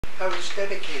I was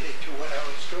dedicated to what I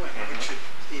was doing, which is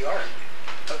the art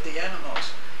of the animals.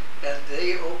 And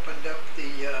they opened up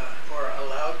or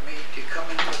allowed me to come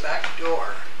in the back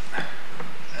door.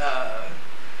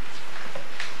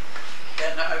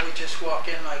 And I would just walk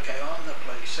in like I owned the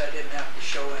place. I didn't have to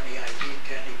show any ID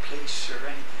to any police or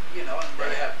anything, you know, and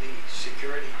they have the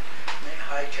security, and they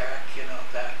hijack, you know,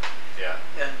 that. Yeah.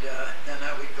 And then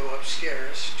I would go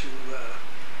upstairs to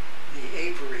the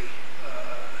aviary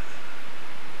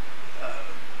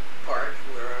part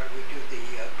where I would do the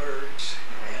birds,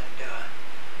 and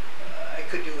I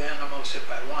could do animals if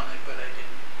I wanted, but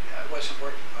I wasn't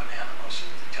working on animals at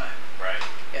the time. Right.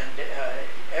 And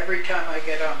every time I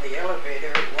get on the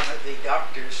elevator, one of the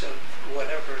doctors of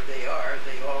whatever they are,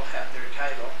 they all have their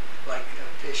title, like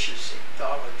fish's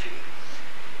ethology.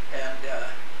 And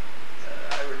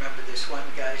I remember this one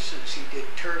guy says he did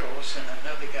turtles, and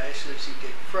another guy says he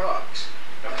did frogs.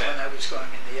 Okay. And when I was going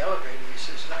in the elevator, he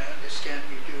says, I understand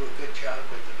you do a good job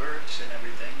with the birds and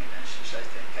everything. And I says, I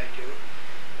think I do.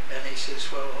 And he says,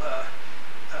 well,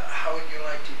 how would you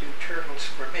like to do turtles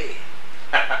for me?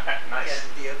 Nice. And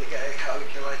the other guy, how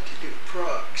would you like to do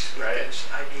frogs? Because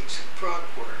I need some frog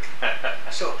work.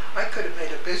 So I could have made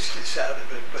a business out of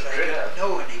it, but I didn't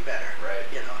know any better. Right.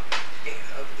 You know,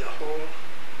 of the whole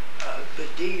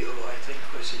Badillo, I think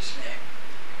was his name.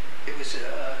 It was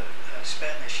a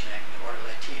Spanish name or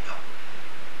Latino,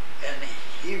 and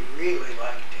he really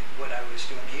liked what I was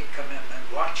doing. He'd come in and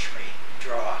watch me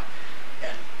draw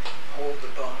and hold the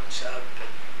bones up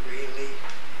and really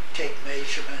take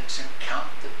measurements and count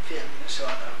the fins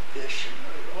on a fish and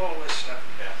all this stuff.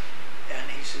 Yeah. And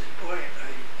he says, boy,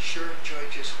 I sure enjoy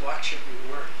just watching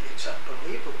you work. It's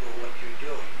unbelievable what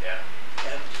you're doing. Yeah.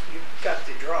 And you've got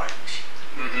the drawings.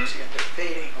 And they're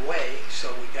fading away,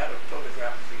 so we got to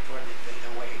photograph them before they fade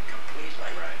away completely.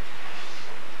 Right.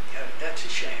 That's a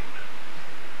shame.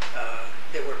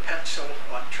 They were pencil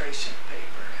on tracing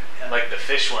paper. And Like the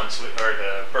fish ones, or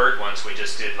the bird ones we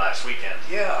just did last weekend.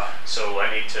 yeah. So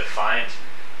I need to find,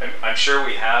 I'm sure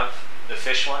we have the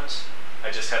fish ones.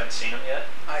 I just haven't seen them yet.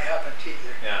 I haven't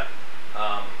either. Yeah.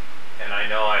 And I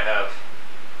know I have,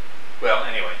 well,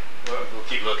 anyway, we'll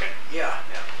keep looking. Yeah.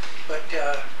 Yeah. But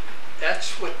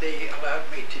that's what they allowed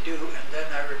me to do. And then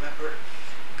I remember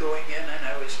going in and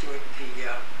I was doing the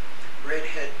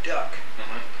redhead duck.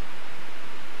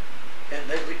 And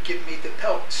they would give me the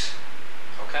pelts.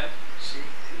 Okay. See,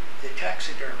 the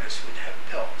taxidermist would have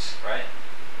pelts. Right.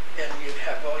 And you'd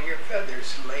have all your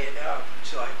feathers and lay it out.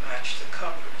 So I matched the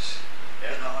colors,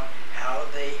 Yeah. you know, and how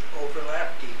they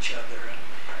overlapped each other and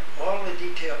all the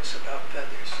details about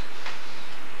feathers.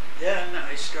 Then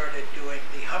I started doing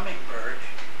the hummingbird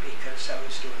because I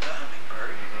was doing the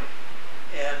hummingbird.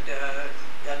 And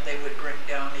then they would bring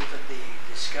down even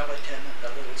the skeleton and the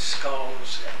little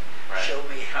skulls and show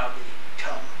me how the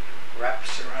tongue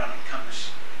wraps around and comes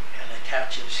and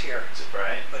attaches here.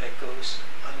 Right. But it goes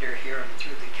under here and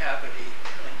through the cavity.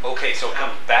 Okay, so it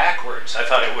comes backwards. I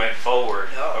thought it went forward.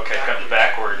 No, okay, it comes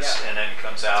backwards yeah. and then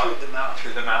comes out. Through the mouth.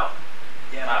 Through the mouth.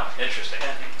 Yeah. Wow, interesting.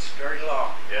 And it's very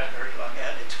long. Yeah. Very long.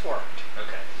 And it's forked.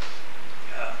 Okay.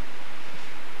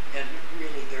 And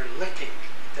really they're licking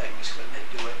things when they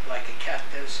do it, like a cat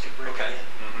does to bring it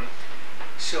in.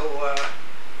 So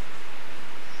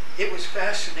it was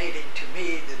fascinating to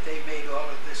me that they made all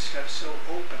of this stuff so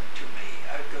open to me.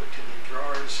 I'd go to the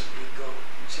drawers and we'd go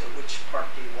and say, which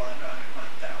part do you want? I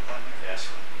want that one or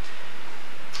this one.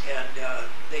 And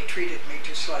they treated me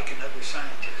just like another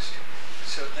scientist.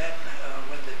 So then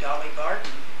when the Dolly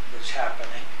Varden was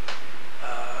happening,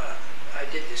 I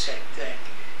did the same thing,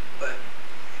 but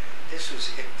this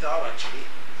was ethology,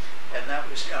 and that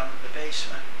was down in the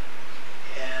basement.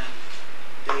 And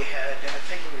they had, I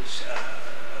think it was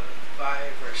 5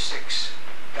 or 6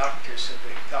 doctors of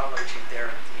ethology there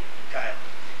at the time.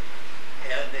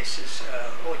 And they says,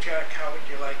 oh Jack, how would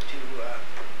you like to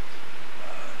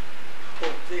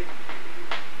hold the,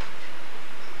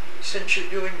 since you're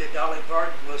doing the Dolly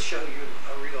Varden, we'll show you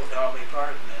a real Dolly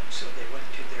Varden. And so they went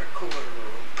to their cooler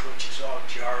room, which is all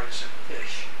jars of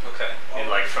fish. Okay. In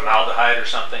like formaldehyde or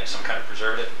something, some kind of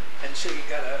preservative? And so you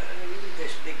got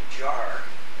this big jar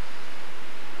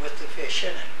with the fish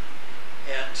in it.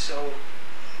 And so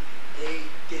they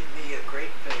did me a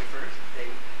great favor. They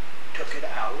took it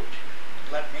out,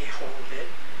 let me hold it,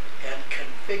 and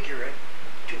configure it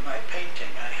to my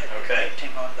painting. I had the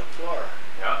painting on the floor.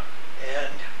 Yeah.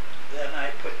 And then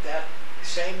I put that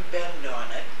same bend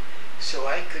on it so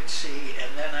I could see,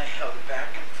 and then I held it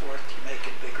back and forth to make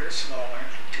it bigger or smaller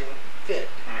until it fit.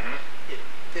 It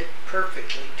fit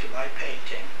perfectly to my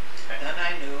painting. Okay. Then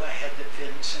I knew I had the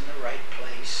fins in the right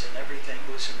place and everything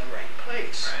was in the right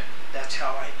place. Right. That's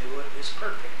how I knew it was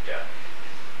perfect. Yeah.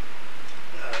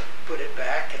 Put it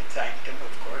back and thanked him,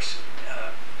 of course.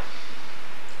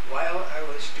 While I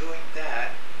was doing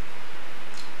that,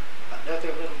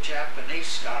 another little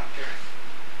Japanese doctor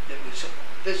that was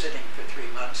visiting for 3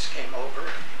 months came over.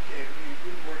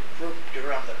 We were grouped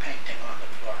around the painting on the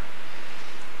floor.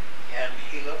 And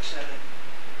he looks at it.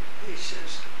 He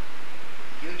says,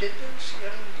 "You did this?"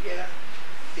 Yeah.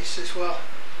 He says, "Well,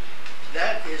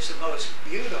 that is the most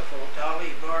beautiful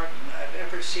Dolly Varden I've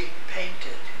ever seen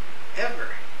painted,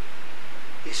 ever."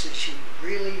 He says, "You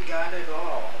really got it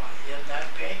all in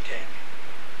that painting."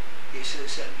 He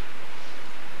says, "And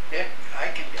Nick,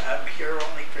 I'm here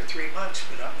only for 3 months,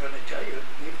 but I'm going to tell you,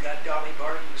 we've got Dolly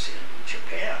Vardens in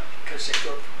Japan, because they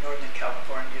go from Northern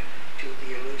California to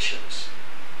the Illusions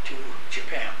to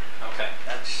Japan." Okay.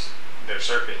 That's their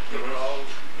circuit. They were all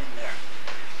in there.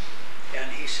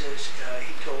 And he says,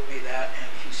 he told me that,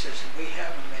 and he says, "We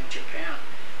have them in Japan,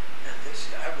 and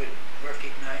I would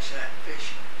recognize that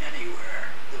fish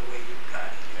anywhere, the way you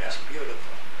got it. It's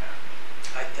beautiful."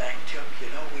 Yeah. I thanked him,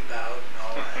 we bowed and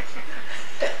all that.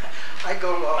 I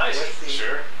go along with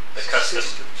the custom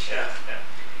systems. Yeah.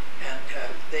 And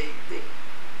they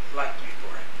liked me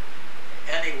for it.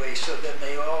 Anyway, so then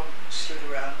they all stood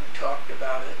around and talked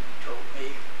about it and told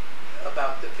me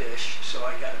about the fish, so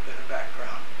I got a bit of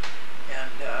background.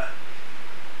 And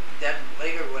then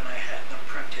later when I had them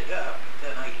printed up,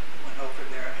 then I went over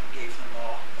there and gave them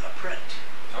all a print.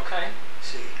 Okay.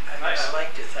 See, I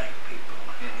like to thank people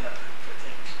for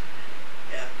things.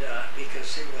 And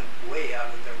because they went way out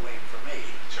of their way for me.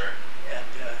 Sure. And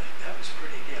that was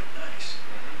pretty damn nice.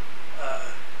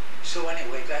 So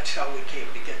anyway, that's how we came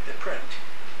to get the print.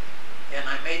 And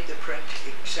I made the print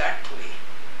exactly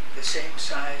the same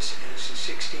size as a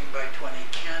 16 by 20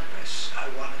 canvas. I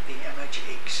wanted the image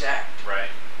exact. Right.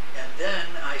 And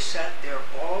then I sat there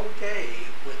all day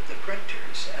with the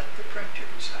printers, at the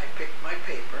printers. I picked my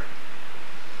paper,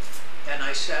 and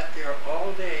I sat there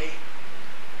all day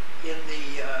in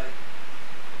the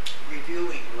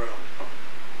reviewing room,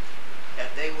 and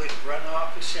they would run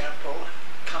off a sample,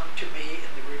 come to me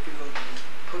in the reviewing room,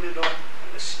 put it on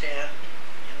a stand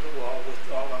in the wall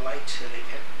with all the lights hitting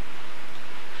it.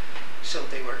 So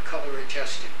they were color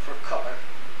adjusted for color.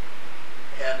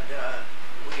 And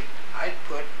I'd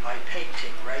put my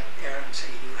painting right there and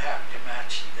say, "You have to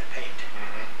match the painting."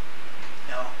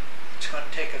 Now, it's going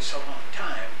to take us a long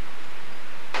time,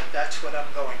 but that's what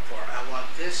I'm going for. I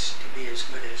want this to be as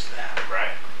good as that.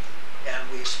 Right. And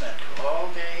we spent all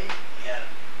day, and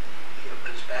it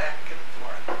was back and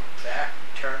forth. Back,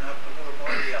 turn up a little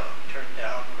more yellow, turn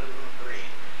down a little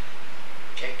green.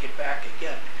 Take it back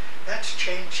again. That's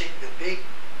changing the big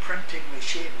printing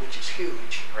machine, which is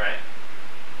huge, Right.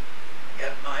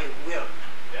 at my whim.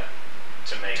 Yeah.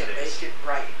 To make it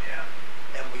right. Yeah.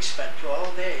 And we spent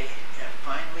all day, and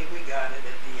finally we got it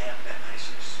at the end, and I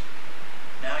says,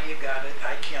 "Now you got it.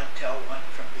 I can't tell one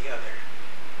from the other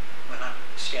when I'm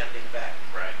standing back.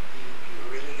 Right.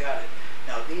 You really got it.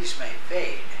 Now these may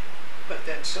fade, but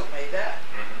then so may that.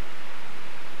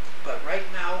 But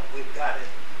right now we've got it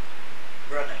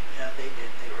running," and they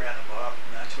did. They ran them off,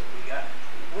 and that's what we got.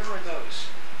 Where were those?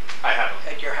 I have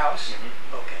them. At your house?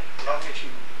 Okay, as long as you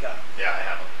got them. Yeah, I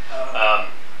have them.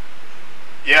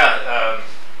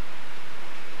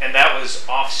 And that was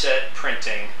offset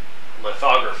printing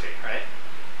lithography, right?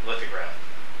 Lithograph.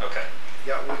 Okay.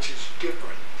 Yeah, which is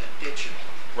different than digital.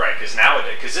 Right, because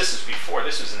nowadays, because this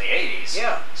was in the 80s.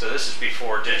 Yeah. So this is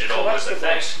before digital was a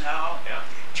thing. Collectibles now, Yeah.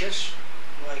 just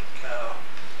like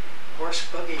horse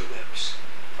buggy whips,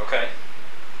 Okay.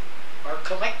 are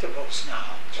collectibles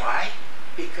now. Why?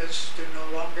 Because they're no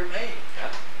longer made.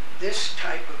 Yeah. This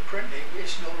type of printing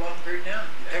is no longer done.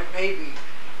 There may be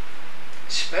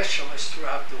specialists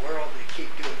throughout the world that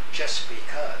keep doing just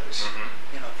because,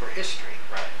 for history.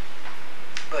 Right.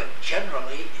 But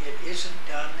generally, it isn't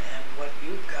done, and what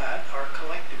you've got are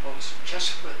collectibles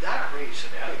just for that reason.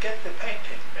 Yeah. Forget the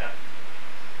painting. Yeah.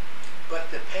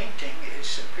 But the painting is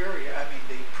superior,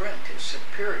 the print is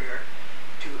superior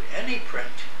to any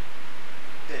print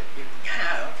that you can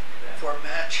have for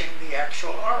matching the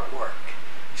actual artwork.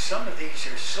 Some of these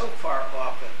are so far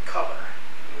off in color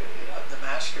of the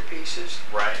masterpieces.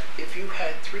 Right. If you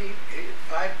had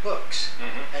 5 books,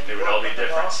 and they you would all be opened them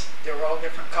different. They were all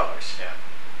different colors. Yeah.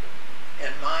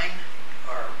 And mine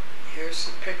are, here's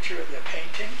the picture of the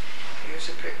painting, here's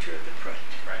a picture of the print.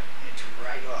 Right. It's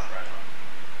right on. Right on.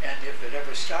 And if it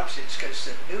ever stops, it's because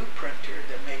the new printer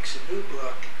that makes a new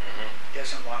book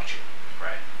doesn't watch it.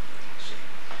 Right. See?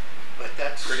 But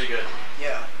that's Pretty good.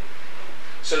 Yeah.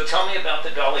 So tell me about the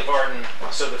Dolly Varden,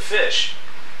 so the fish,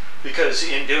 because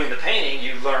in doing the painting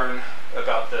you learn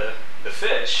about the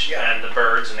fish Yeah. and the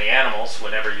birds and the animals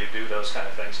whenever you do those kind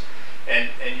of things, and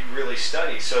you really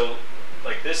study. So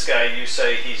like this guy, you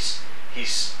say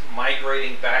he's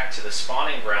migrating back to the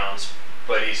spawning grounds,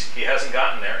 but he hasn't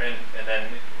gotten there, and then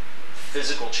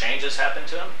physical changes happen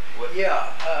to him? What?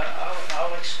 Yeah,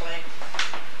 I'll explain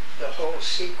the whole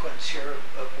sequence here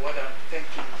of what I'm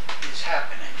thinking is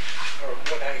happening, or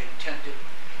what I intended.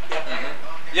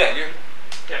 Yeah,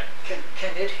 yeah.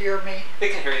 Can it hear me?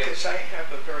 It can hear you. Because I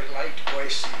have a very light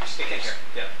voice these days. It can hear.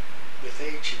 Yeah. With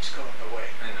age, it's going away.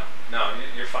 I know. No,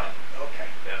 you're fine. Okay.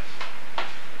 Yeah.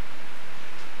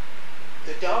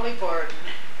 The Dolly Varden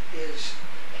is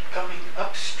coming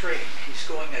upstream. He's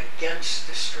going against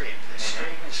the stream. The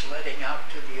stream is letting out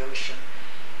to the ocean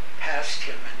past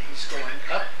him, and he's going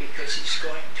up because he's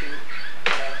going to,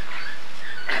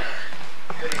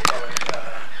 what do you call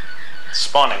it?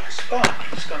 Spawning. Spawn.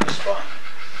 He's going to spawn.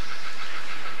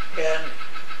 And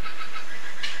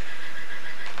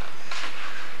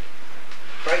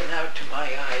right now, to my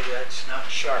eye, that's not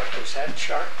sharp. Is that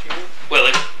sharp to you?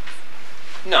 Well,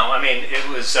 no, I mean, it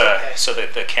was Okay. so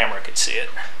that the camera could see it.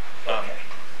 Okay.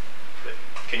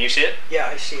 Can you see it? Yeah,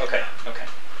 I see it Okay, now. okay.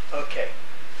 Okay.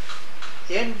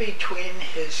 In between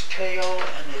his tail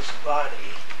and his body,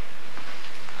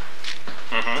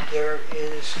 there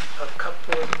is a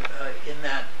couple of, in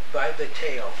that, by the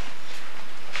tail,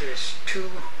 there's two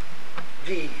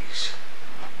V's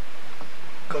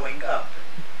going up,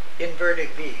 inverted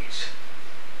V's,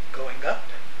 going up,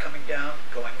 coming down,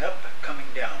 going up, coming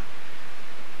down.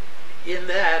 In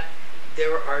that,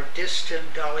 there are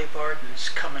distant Dolly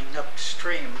Vardens coming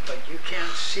upstream, but you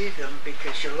can't see them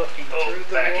because you're looking through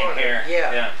the back water. in here.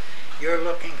 Yeah. You're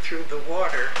looking through the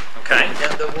water. Okay.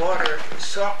 And the water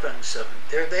softens them.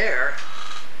 They're there,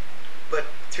 but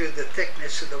through the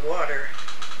thickness of the water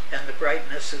and the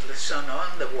brightness of the sun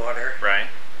on the water, Right.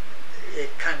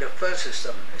 it kind of fuzzes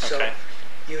them. So Okay.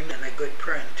 you in a good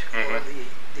print or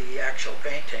the actual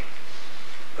painting,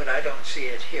 but I don't see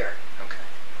it here. Okay.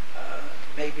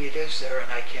 Maybe it is there and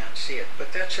I can't see it,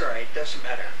 but that's all right, doesn't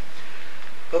matter.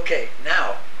 Okay,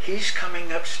 now he's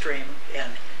coming upstream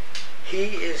and he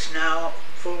is now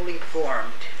fully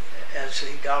formed as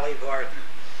a Dolly Varden.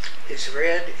 His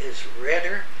red is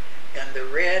redder, and the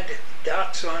red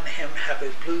dots on him have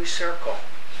a blue circle.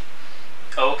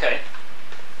 Oh, okay.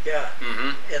 Yeah,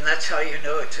 Mm-hmm. and that's how you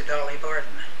know it's a Dolly Varden.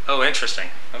 Oh, interesting.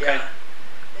 Okay.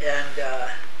 Yeah.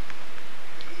 And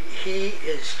he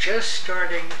is just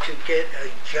starting to get a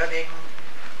jutting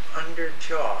under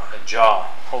jaw. A jaw.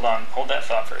 Hold on. Hold that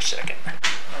thought for a second.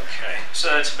 Okay. So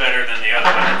that's better than the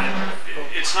other one.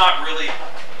 It's not really.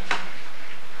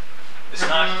 It's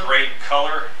not great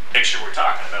color picture we're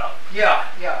talking about. Yeah,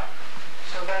 yeah.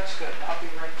 So that's good. I'll be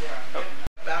right there. I'm getting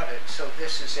about it. So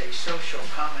this is a social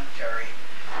commentary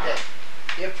that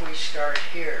if we start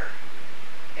here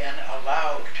and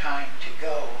allow time to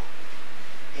go,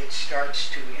 it starts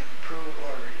to improve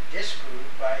or disprove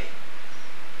by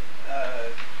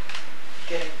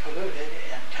getting polluted,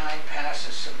 and time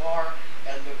passes some more,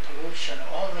 and the pollution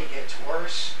only gets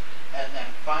worse, and then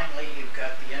finally you've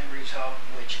got the end result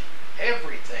in which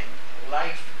everything,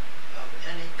 life of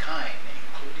any kind,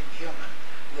 including human,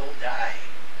 will die.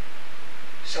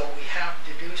 So we have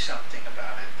to do something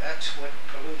about it. That's what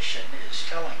pollution is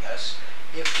telling us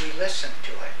if we listen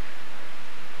to it,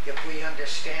 if we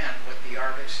understand what the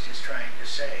artist is trying to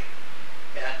say.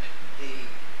 And the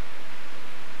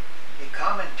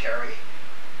commentary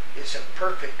is a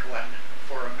perfect one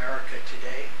for America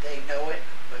today. They know it,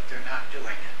 but they're not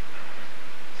doing it.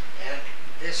 And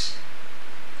this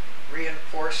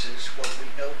reinforces what we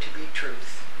know to be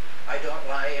truth. I don't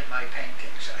lie in my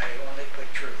paintings. I only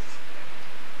put truth.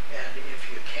 And if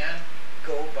you can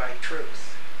go by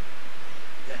truth,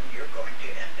 then you're going to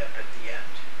end up at the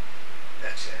end.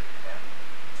 That's it.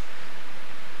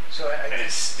 So And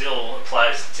it still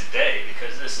applies today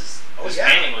because this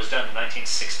painting was done in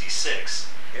 1966.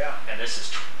 Yeah. And this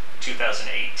is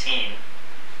 2018.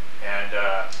 And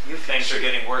things are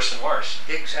getting worse and worse.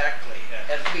 Exactly.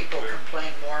 Yeah. And people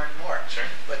complain more and more. Sure.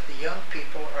 But the young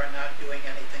people are not doing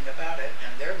anything about it,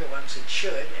 and they're the ones that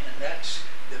should, and that's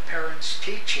the parents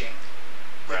teaching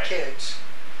the Right. kids,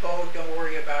 oh, don't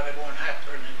worry about it, won't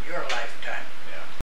happen in your lifetime.